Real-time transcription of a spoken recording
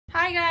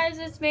Hi guys,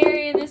 it's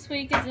Mary, and this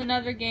week is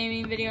another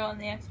gaming video on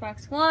the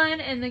Xbox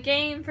One, and the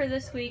game for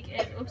this week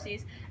is,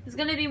 oopsies, is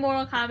going to be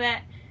Mortal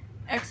Kombat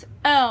XL.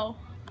 Hold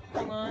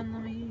on,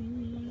 let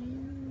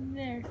me,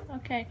 there,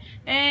 okay.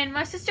 And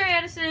my sister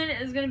Addison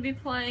is going to be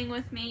playing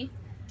with me.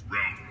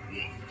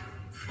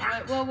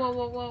 What,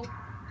 whoa.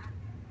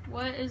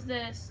 What is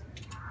this?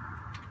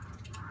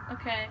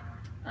 Okay,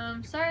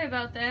 sorry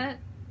about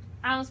that.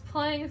 I was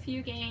playing a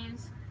few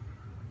games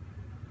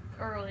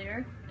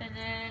earlier, and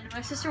then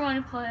my sister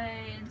wanted to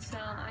play, and so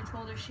I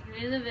told her she could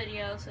do the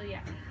video, so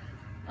yeah.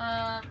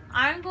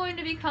 I'm going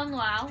to be Kung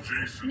Lao.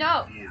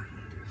 No!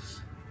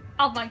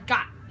 Oh my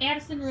god.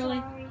 Addison, really?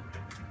 Sorry.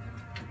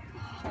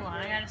 Hold on,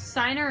 I gotta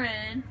sign her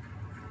in.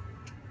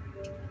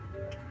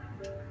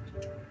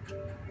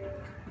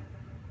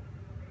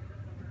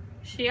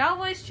 She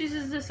always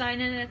chooses to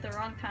sign in at the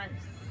wrong time.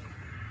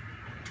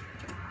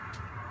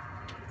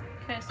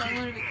 Okay, so I'm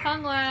going to be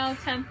Kung Lao,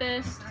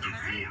 Tempest.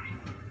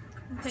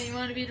 Okay, you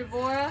want to be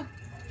Devora?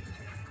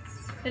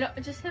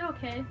 Just hit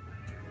OK.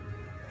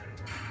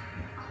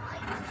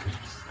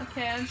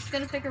 Okay, I'm just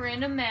going to pick a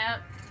random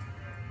map.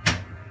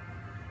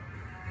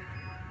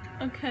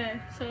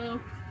 Okay,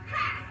 so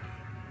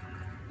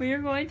we are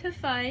going to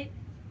fight.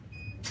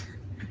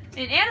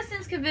 And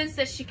Addison's convinced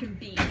that she can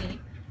beat me.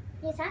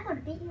 Yes, I'm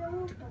gonna beat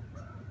you.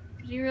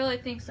 Do you really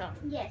think so?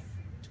 Yes.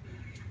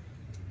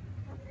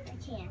 I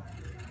can.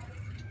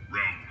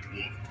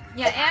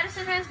 Yeah,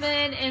 Addison has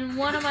been in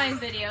one of my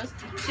videos.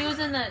 She was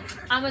in the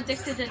I'm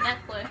Addicted to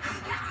Netflix.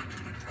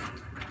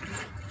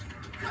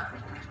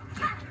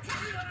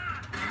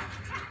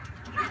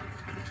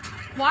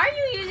 Why are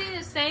you using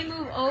the same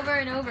move over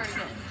and over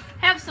again?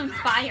 Have some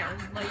fire,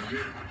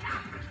 lady.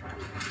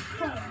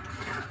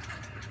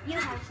 You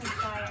have some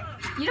fire.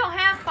 You don't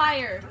have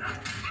fire.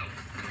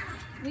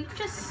 We can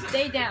just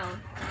stay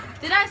down.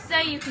 Did I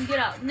say you can get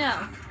up?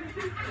 No.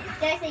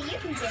 Did I say you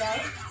can get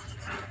up?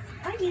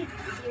 Are you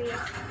serious?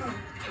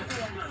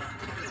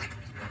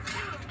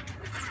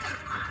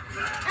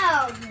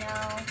 Oh no.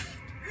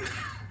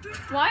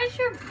 Why is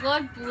your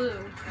blood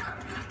blue?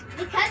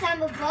 Because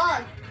I'm a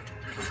bug.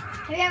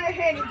 Have you ever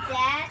heard of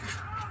that?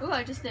 Ooh,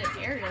 I just did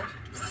aerial.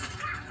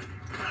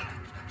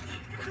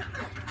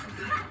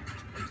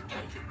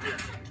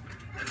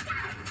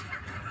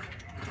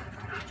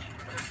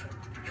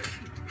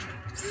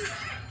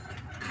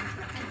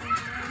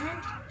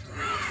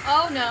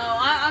 Oh no,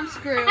 I'm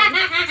screwed.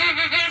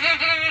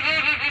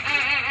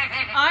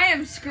 I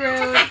am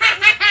screwed.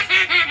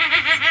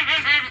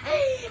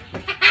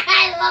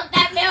 I love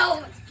that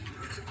move.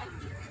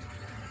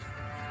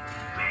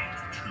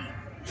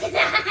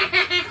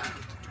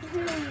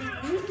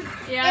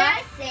 Yeah? Did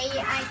I say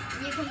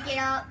you can get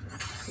up?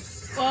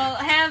 Well,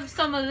 have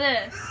some of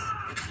this.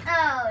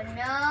 Oh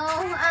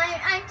no,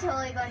 I'm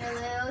totally going to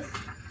lose.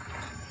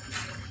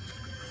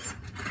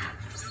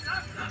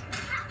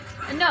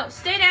 No,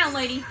 stay down,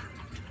 lady.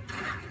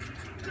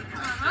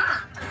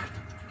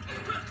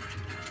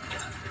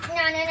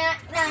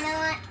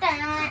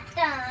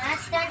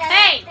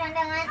 Hey!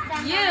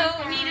 You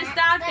need to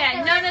stop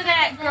that. None of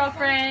that,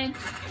 girlfriend.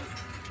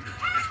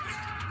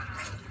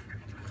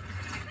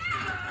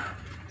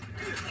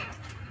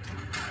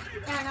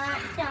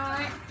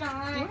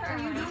 What are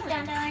you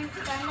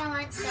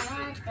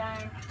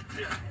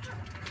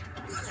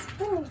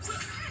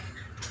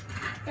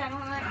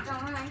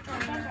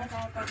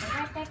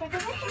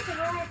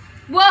doing?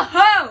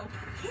 Whoa!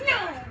 No!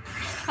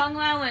 Kung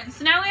Lao wins.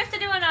 So now we have to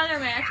do another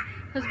match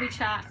because we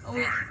tied.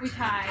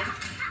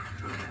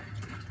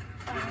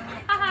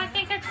 Haha,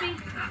 can't catch me.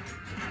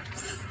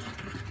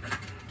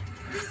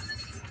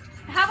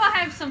 How about I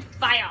have some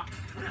fire,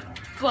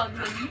 bug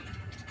lady?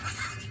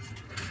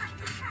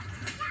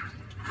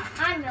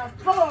 I'm a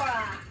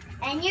Bora,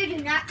 and you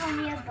do not call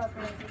me a bug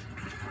lady.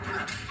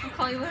 I'll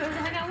call you whatever the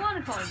heck I want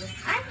to call you.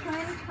 I'm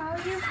going to call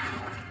you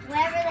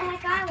whatever the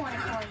heck I want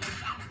to call you.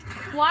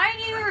 Why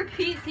do you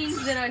repeat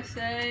things that I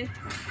say?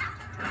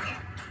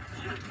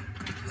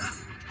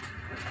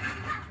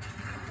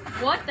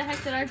 What the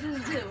heck did I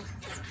just do?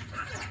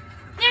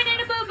 No,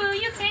 boo-boo,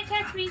 you can't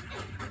catch me.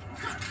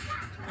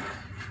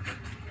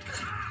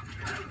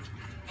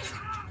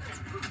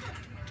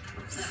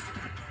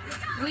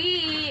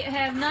 We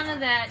have none of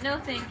that. No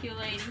thank you,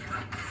 lady.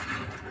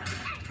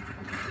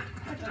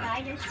 What did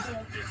I just do?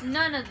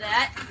 None of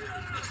that.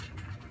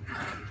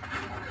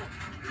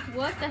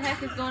 What the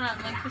heck is going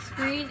on? Like, the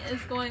screen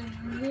is going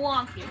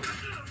wonky.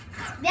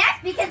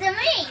 That's because of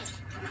me!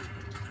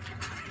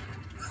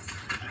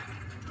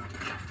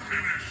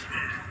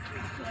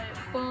 Wait,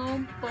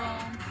 boom,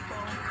 boom,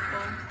 boom,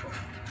 boom, boom.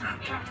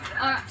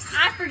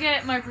 I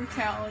forget my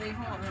brutality.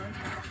 Hold on.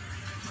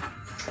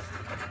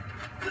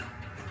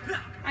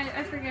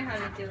 I forget how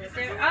to do it.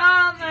 There.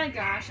 Oh my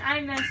gosh,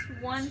 I messed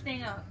one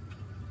thing up.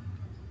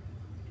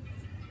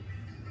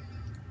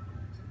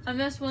 I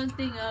messed one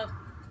thing up.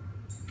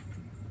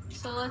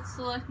 So let's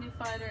select new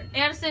fighter.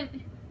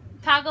 Addison,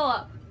 toggle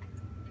up.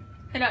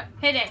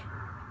 Hit it.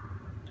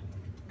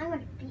 I'm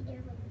gonna beat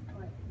you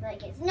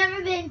like it's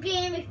never been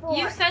beaten before.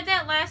 You said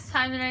that last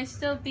time and I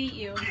still beat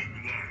you.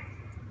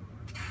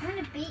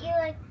 beat you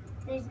like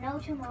there's no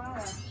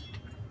tomorrow.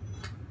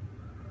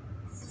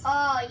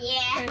 Oh,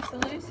 yeah. Okay, so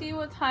let me see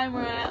what time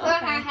we're at.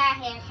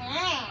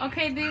 Okay,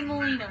 okay, beat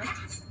Melina.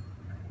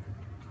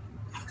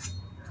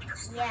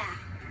 Yeah.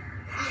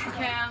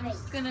 Okay, I'm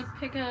just gonna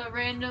pick a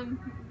random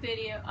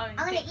video. I'm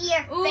gonna eat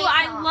your Ooh, face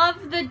I off.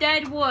 love the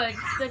Dead Woods.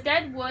 The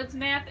Dead Woods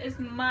map is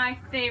my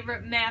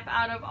favorite map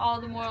out of all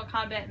the Mortal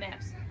Kombat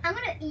maps. I'm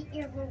gonna eat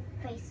your little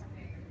face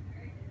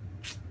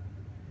off.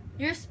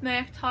 Your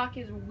smack talk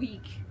is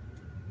weak.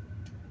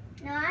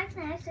 No, I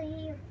can actually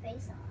eat your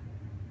face off.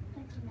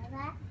 Don't you know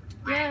that?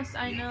 Yes,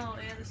 I know,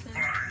 Addison.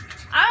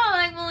 I don't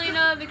like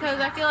Melina because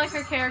I feel like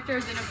her character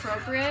is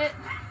inappropriate.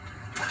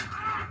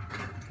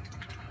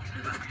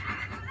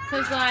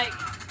 Cause like,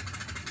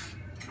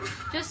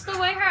 just the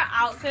way her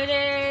outfit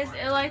is,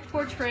 it like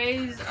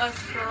portrays us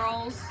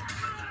girls.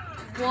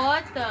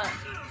 What the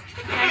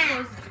heck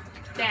was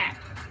that?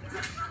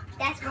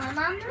 That's one of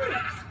my moves.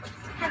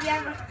 Have you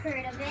ever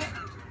heard of it?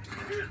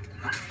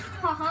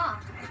 Haha.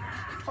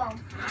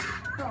 Boom.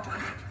 Boom.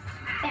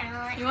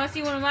 Bam. You want to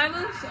see one of my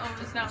moves? Oh,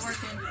 it's not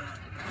working.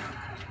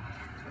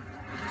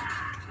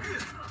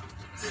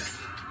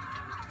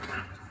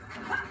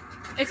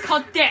 It's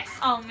called this.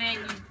 Oh man,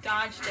 you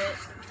dodged it.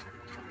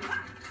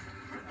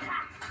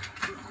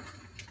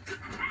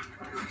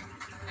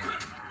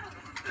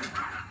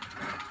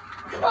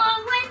 Come on,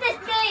 win this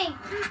thing!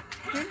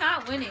 You're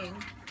not winning.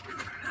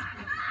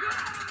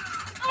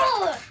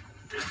 Oh!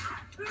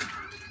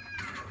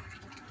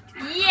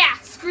 Yeah,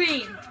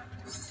 scream.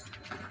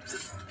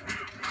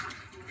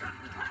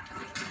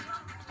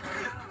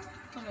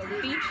 I'm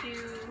gonna beat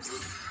you.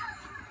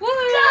 Woo!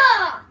 Go!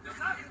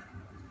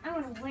 I'm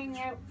gonna win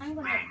your. I'm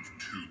gonna.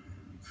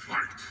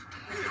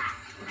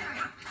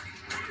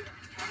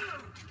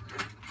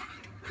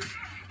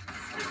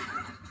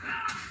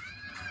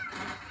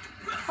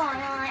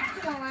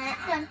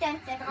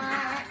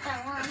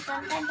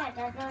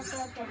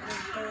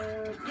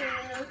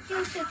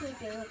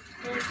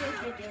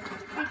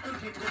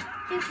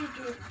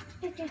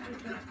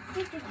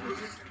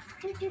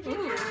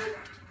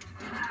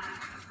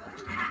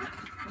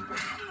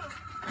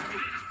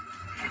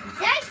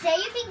 Did I say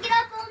you can get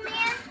up, old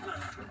man?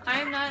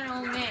 I'm not an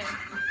old man.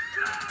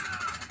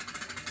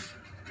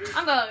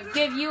 I'm gonna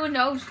give you a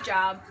nose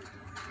job.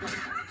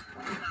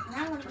 And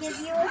I'm gonna give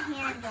you a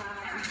hand job.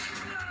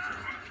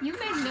 You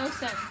make no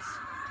sense.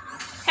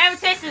 Have a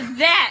taste of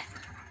that.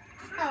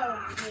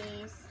 Oh,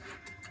 jeez.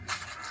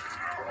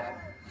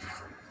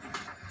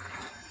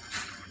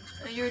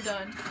 You're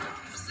done.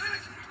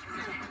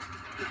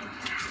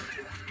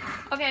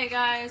 Okay,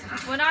 guys.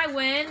 When I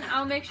win,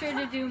 I'll make sure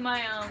to do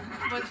my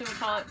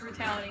whatchamacallit,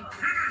 brutality.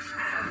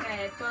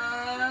 Okay.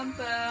 Bum,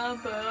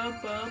 bum, bum,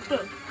 bum,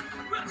 bum.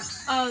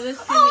 Oh,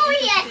 this is gonna Oh,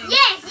 be yes, interesting.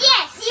 yes,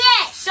 yes,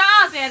 yes! Shut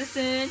up,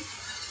 Addison.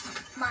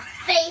 My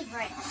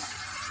favorite.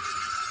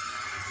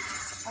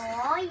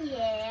 Oh,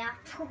 yeah.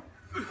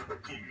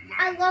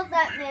 I love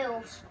that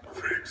move.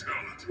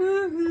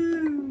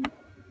 Woohoo.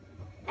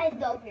 I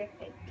love your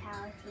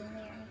fatality,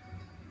 Mary.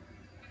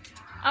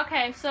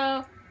 Okay,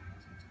 so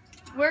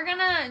we're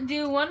gonna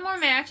do one more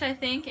match, I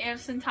think.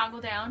 Addison,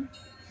 toggle down.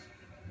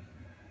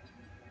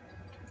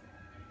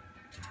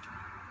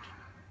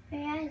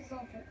 Mary, I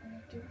love it when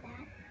you do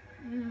that.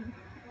 Mm.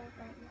 I love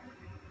that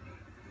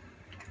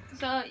move.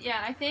 So,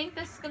 yeah, I think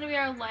this is gonna be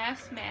our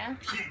last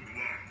match.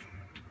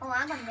 Oh,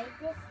 I'm gonna make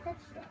this the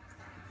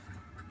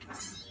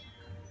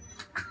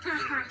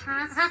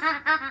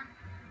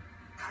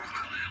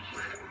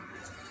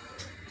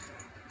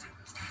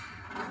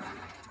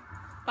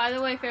By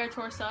the way,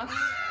 Ferrator sucks.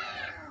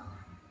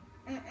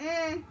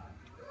 Mm-mm.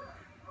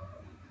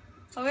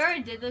 Oh, we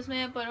already did this,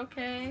 man, but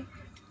okay.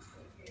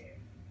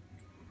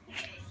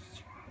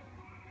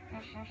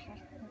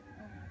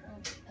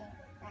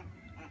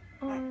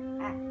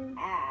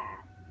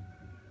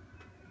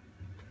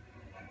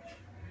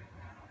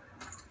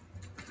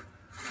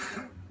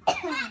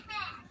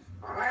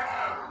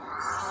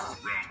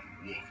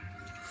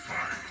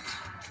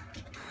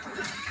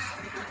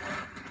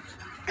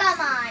 Come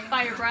on.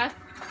 Fire breath.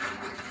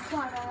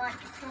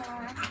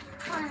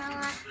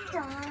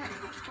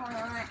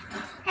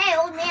 Hey,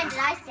 old man, did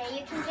I say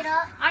you can get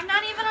up? I'm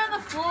not even on the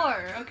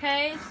floor,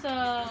 okay?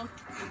 So...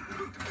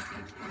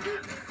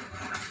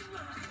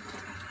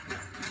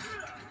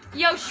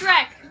 Yo,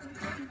 Shrek!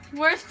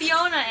 Where's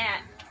Fiona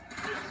at?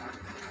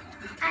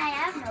 I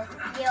have no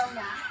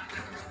Fiona.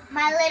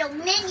 My little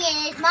minion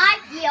is my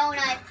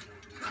Fiona.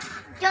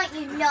 Don't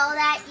you know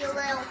that, you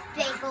little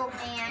fake old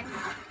man?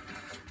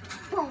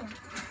 Boom,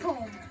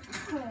 boom,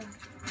 boom,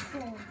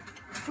 boom,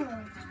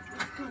 boom,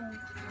 boom.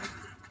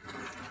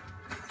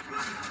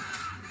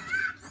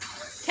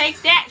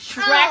 Take that,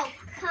 Shrek! Oh,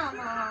 come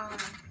on.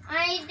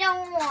 I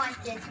don't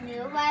want this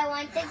move. I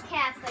want the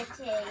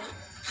decapitate.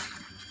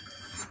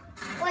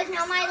 Wasn't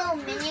all my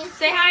little minions?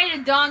 Say hi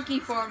to Donkey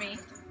for me.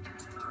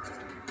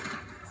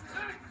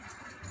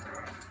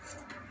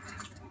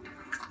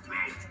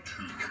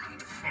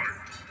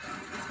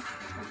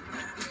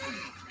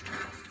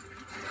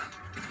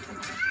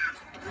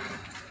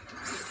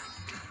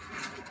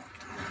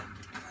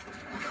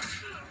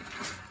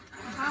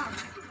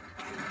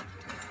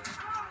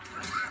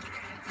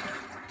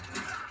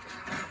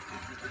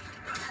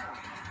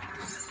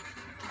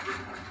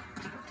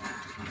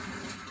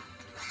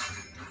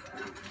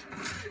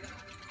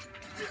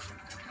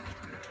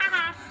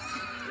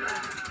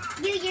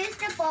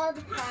 all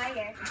the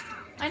fire.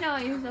 I know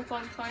I used up all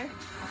the fire.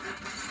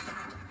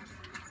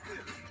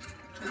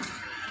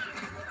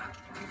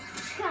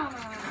 Come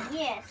on,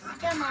 yes.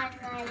 Come on,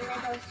 my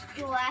little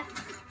straw.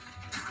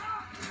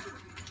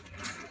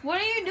 What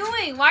are you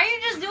doing? Why are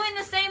you just doing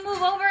the same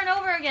move over and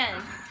over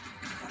again?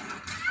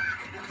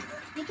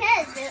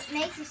 Because it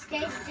makes you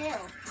stay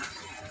still.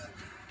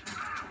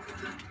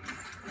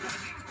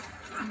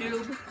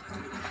 Noob.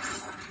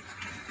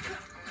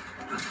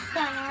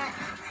 Come on.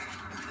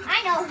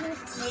 I know who's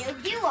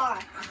noob. You are.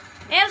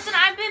 Addison,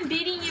 I've been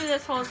beating you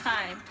this whole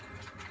time.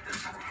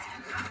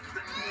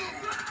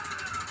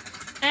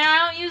 And I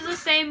don't use the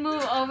same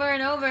move over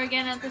and over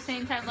again at the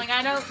same time. Like,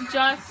 I don't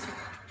just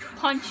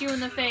punch you in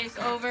the face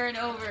over and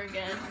over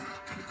again.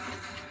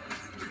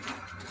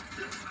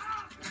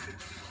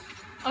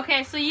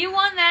 Okay, so you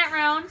won that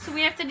round, so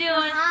we have to do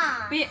it.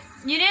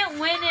 You didn't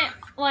win it,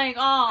 like,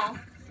 all.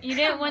 You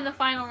didn't win the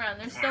final round.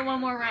 There's still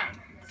one more round.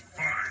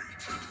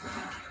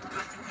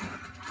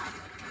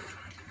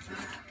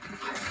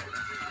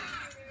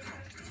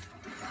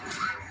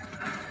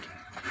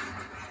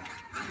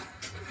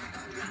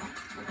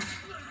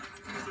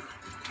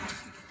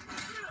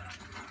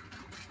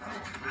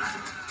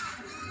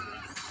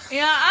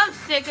 Yeah, I'm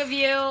sick of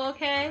you,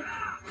 okay?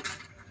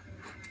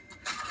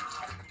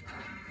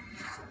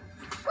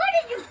 Why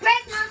did you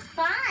break my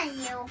spine,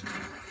 you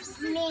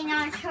mean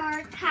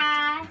short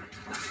guy?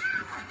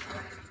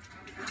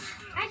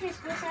 I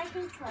just wish I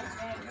could cuss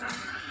right now.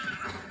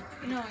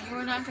 No, you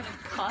are not gonna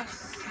cuss.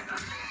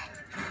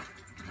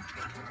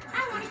 I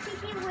want to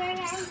keep you where I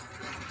have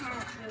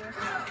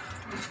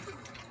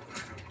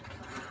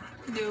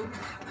you. Noob.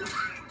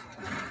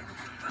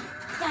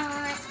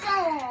 Don't.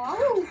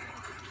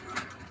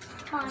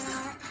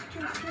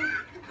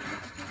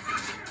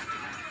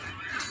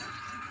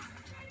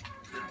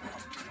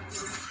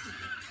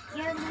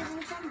 You're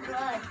losing some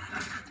blood.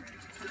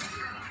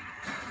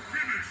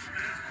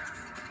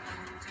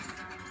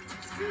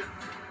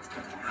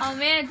 Oh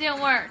man, it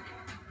didn't work.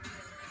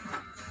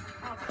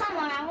 Oh, come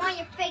on, I want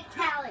your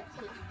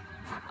fatality.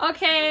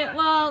 Okay,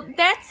 well,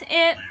 that's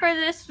it for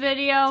this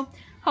video.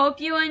 Hope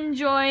you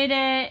enjoyed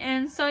it.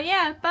 And so,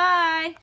 yeah, bye.